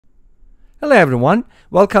Hello everyone,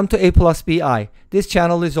 welcome to aplusbi. This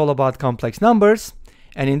channel is all about complex numbers,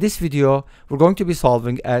 and in this video we're going to be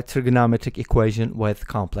solving a trigonometric equation with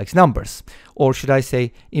complex numbers, or should I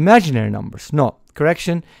say imaginary numbers. No,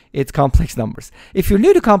 correction, it's complex numbers. If you're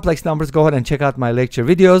new to complex numbers, go ahead and check out my lecture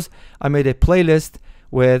videos. I made a playlist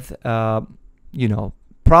with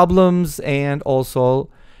problems and also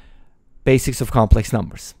basics of complex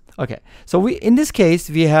numbers. Okay, so in this case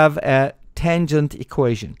we have a tangent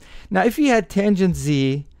equation. Now if we had tangent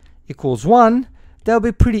z equals 1, that would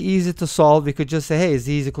be pretty easy to solve. We could just say, hey,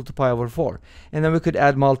 z is equal to pi over 4, and then we could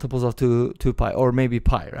add multiples of 2 pi, or maybe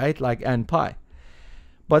pi, right, like n pi.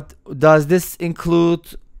 But does this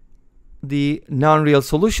include the non-real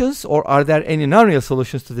solutions, or are there any non-real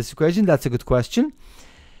solutions to this equation? That's a good question.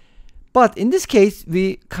 But in this case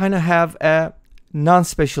we kind of have a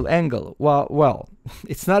non-special angle. Well,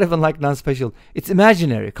 it's not even like non-special, it's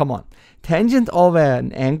imaginary. Come on, tangent of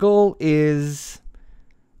an angle is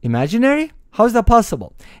imaginary? How is that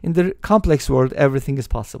possible? In the complex world, everything is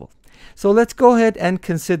possible. So let's go ahead and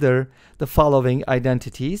consider the following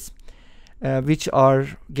identities, which are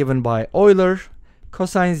given by Euler.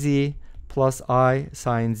 Cosine z plus I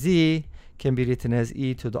sine z can be written as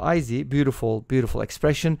e to the iz. Beautiful, beautiful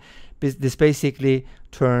expression. This basically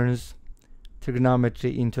turns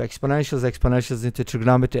trigonometry into exponentials, exponentials into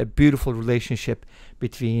trigonometry, a beautiful relationship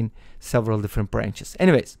between several different branches.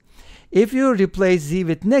 Anyways, if you replace z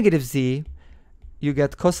with negative z, you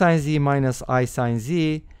get cosine z minus I sine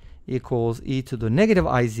z equals e to the negative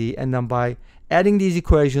iz, and then by adding these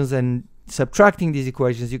equations and subtracting these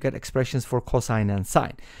equations, you get expressions for cosine and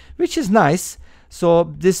sine, which is nice.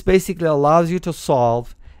 So this basically allows you to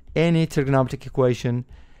solve any trigonometric equation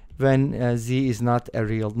when z is not a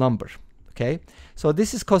real number. Okay, so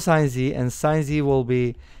this is cosine z, and sine z will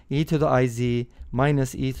be e to the iz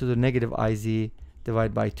minus e to the negative iz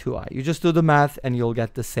divided by 2i. You just do the math and you'll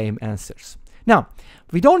get the same answers. Now,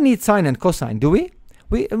 we don't need sine and cosine, do we?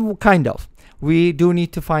 We kind of. We do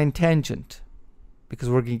need to find tangent because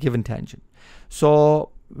we're given tangent.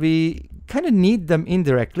 So we kind of need them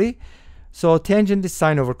indirectly. So tangent is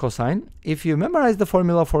sine over cosine. If you memorize the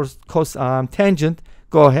formula for tangent,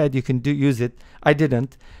 go ahead, you can use it. I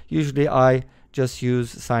didn't. Usually I just use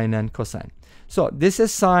sine and cosine. So this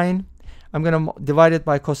is sine. I'm going to divide it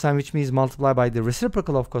by cosine, which means multiply by the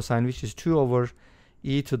reciprocal of cosine, which is 2 over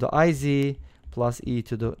e to the iz plus e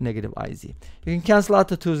to the negative iz. You can cancel out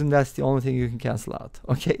the 2's, and that's the only thing you can cancel out.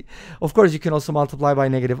 Okay. Of course, you can also multiply by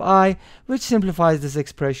negative I, which simplifies this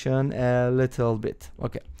expression a little bit.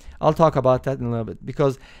 Okay. I'll talk about that in a little bit,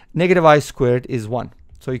 because negative I squared is 1.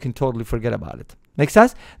 So you can totally forget about it. Make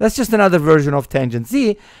sense? That's just another version of tangent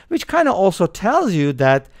z, which kind of also tells you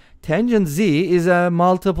that tangent z is a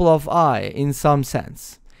multiple of I in some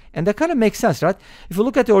sense. And that kind of makes sense, right? If you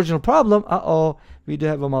look at the original problem, we do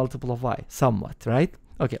have a multiple of I, somewhat, right?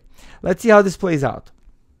 Okay, let's see how this plays out.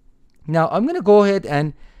 Now, I'm going to go ahead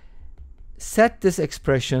and set this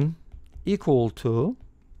expression equal to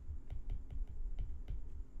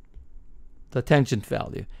the tangent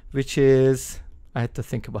value, which is, I had to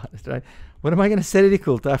think about it, right? What am I going to set it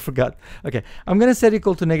equal to? I forgot. Okay, I'm going to set it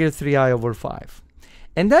equal to negative 3i over 5.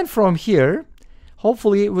 And then from here,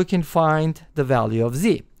 hopefully we can find the value of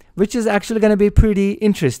z, which is actually going to be pretty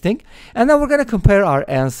interesting. And then we're going to compare our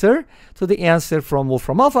answer to the answer from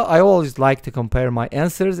Wolfram Alpha. I always like to compare my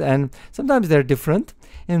answers, and sometimes they're different.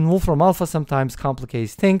 And Wolfram Alpha sometimes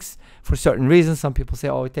complicates things for certain reasons. Some people say,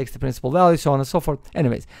 oh, it takes the principal value, so on and so forth.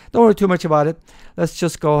 Anyways, don't worry too much about it. Let's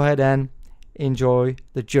just go ahead and enjoy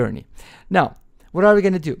the journey. Now, what are we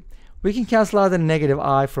going to do? We can cancel out the negative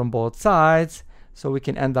I from both sides, so we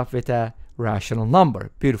can end up with a rational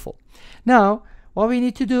number. Beautiful. Now, what we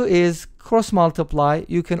need to do is cross multiply.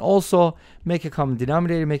 You can also make a common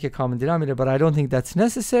denominator, but I don't think that's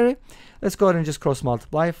necessary. Let's go ahead and just cross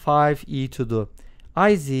multiply. 5e to the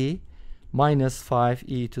iz minus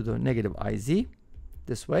 5e to the negative iz,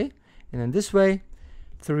 this way, and then this way,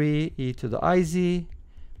 3e to the iz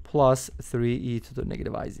plus 3e to the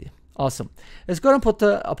negative iz. Awesome. Let's go and put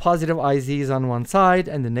the positive iz's on one side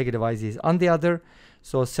and the negative iz's on the other.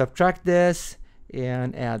 So subtract this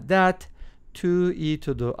and add that. 2e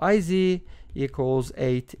to the iz equals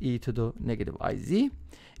 8e to the negative iz.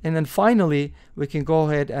 And then finally, we can go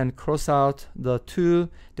ahead and cross out the 2,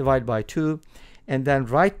 divide by 2, and then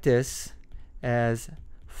write this as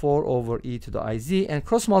 4 over e to the iz, and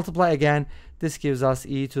cross multiply again. This gives us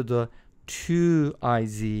e to the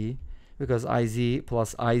 2iz, because iz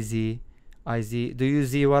plus iz, do you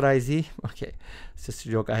z what iz? Okay, it's just a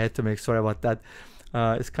joke. I had to make, sorry about that.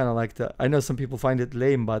 It's kind of like I know some people find it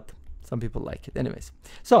lame, but some people like it. Anyways,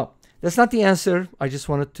 so That's not the answer. I just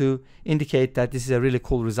wanted to indicate that this is a really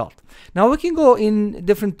cool result. Now we can go in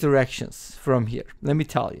different directions from here. Let me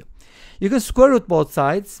tell you. You can square root both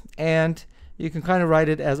sides, and you can kind of write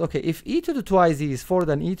it as, okay, if e to the 2iz is 4,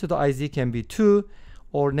 then e to the iz can be 2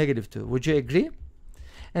 or -2. Would you agree?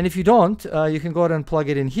 And if you don't, you can go ahead and plug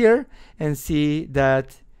it in here and see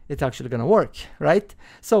that it's actually going to work, right?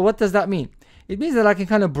 So what does that mean? It means that I can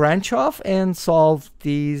kind of branch off and solve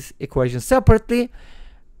these equations separately.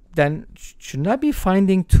 Then shouldn't I be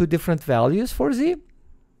finding two different values for z?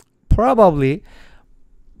 Probably,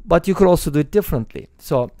 but you could also do it differently.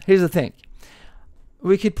 So here's the thing.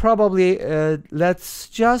 We could probably, let's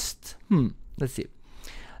see.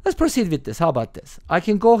 Let's proceed with this. How about this? I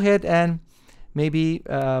can go ahead and maybe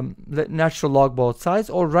let natural log both sides,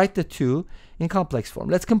 or write the 2 in complex form.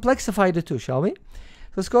 Let's complexify the 2, shall we?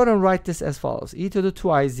 Let's go ahead and write this as follows. E to the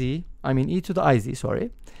 2iz, e to the iz,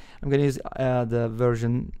 sorry. I'm going to use the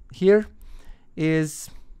version here is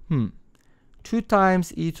 2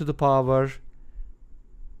 times e to the power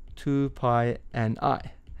 2 pi n I.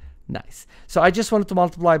 Nice. So I just wanted to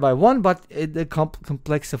multiply by 1, but the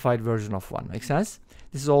complexified version of 1. Makes sense?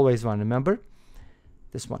 This is always 1, remember?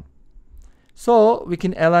 This one. So we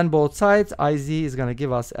can ln both sides. Iz is going to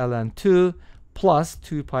give us ln 2 plus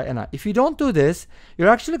 2 pi n I. If you don't do this, you're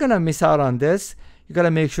actually going to miss out on this. You got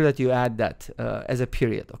to make sure that you add that as a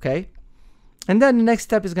period, okay? And then the next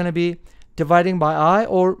step is going to be dividing by I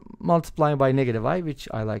or multiplying by negative I, which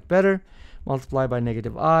I like better. Multiply by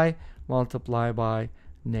negative I, multiply by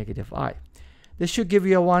negative I. This should give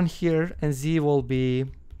you a 1 here, and z will be,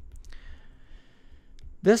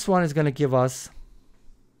 this one is going to give us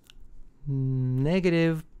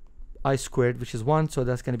negative I squared, which is 1, so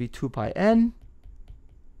that's going to be 2 pi n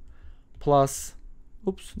plus,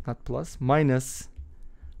 oops, not plus, minus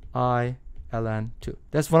I ln 2.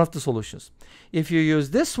 That's one of the solutions. If you use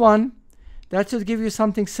this one, that should give you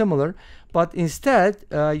something similar, but instead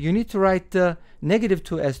you need to write the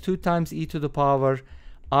 -2 as 2 times e to the power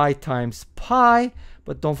I times pi,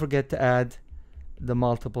 but don't forget to add the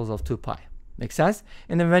multiples of 2 pi. Make sense?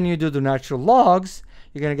 And then when you do the natural logs,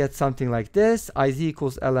 you're going to get something like this. Iz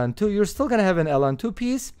equals ln 2. You're still going to have an ln 2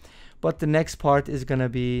 piece, but the next part is going to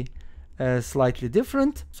be slightly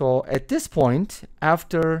different. So at this point,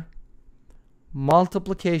 after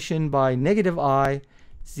multiplication by negative I,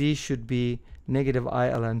 z should be negative I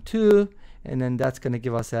ln 2, and then that's going to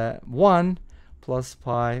give us a 1 plus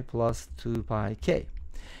pi plus 2 pi k.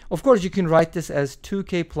 Of course, you can write this as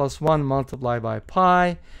 2k plus 1 multiplied by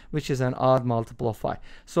pi, which is an odd multiple of pi.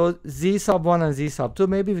 So z sub 1 and z sub 2,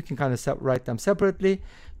 maybe we can kind of write them separately.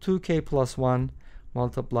 2k plus 1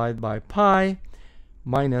 multiplied by pi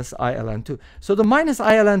minus I ln 2. So the minus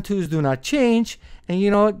I ln 2's do not change, and you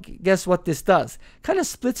know, guess what this does? Kind of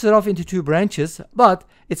splits it off into two branches, but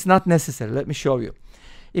it's not necessary. Let me show you.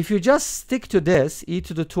 If you just stick to this, e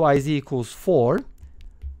to the 2iz equals 4,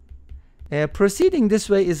 proceeding this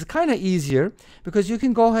way is kind of easier, because you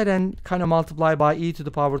can go ahead and kind of multiply by e to the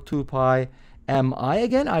power 2 pi mi.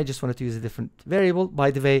 Again, I just wanted to use a different variable. By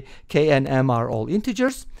the way, k and m are all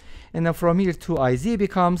integers. And then from here, 2iz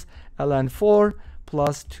becomes ln 4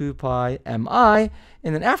 plus 2 pi mi.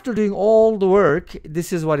 And then after doing all the work,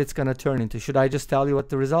 this is what it's going to turn into. Should I just tell you what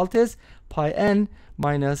the result is? Pi n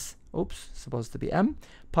minus, oops, supposed to be m,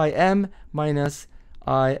 pi m minus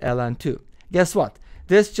I ln 2. Guess what?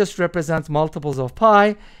 This just represents multiples of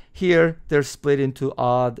pi. Here, they're split into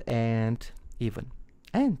odd and even.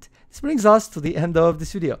 And this brings us to the end of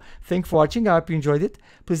this video. Thanks for watching. I hope you enjoyed it.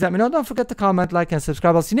 Please let me know. Don't forget to comment, like, and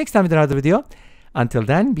subscribe. I'll see you next time with another video. Until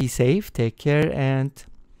then, be safe, take care, and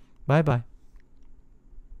bye-bye.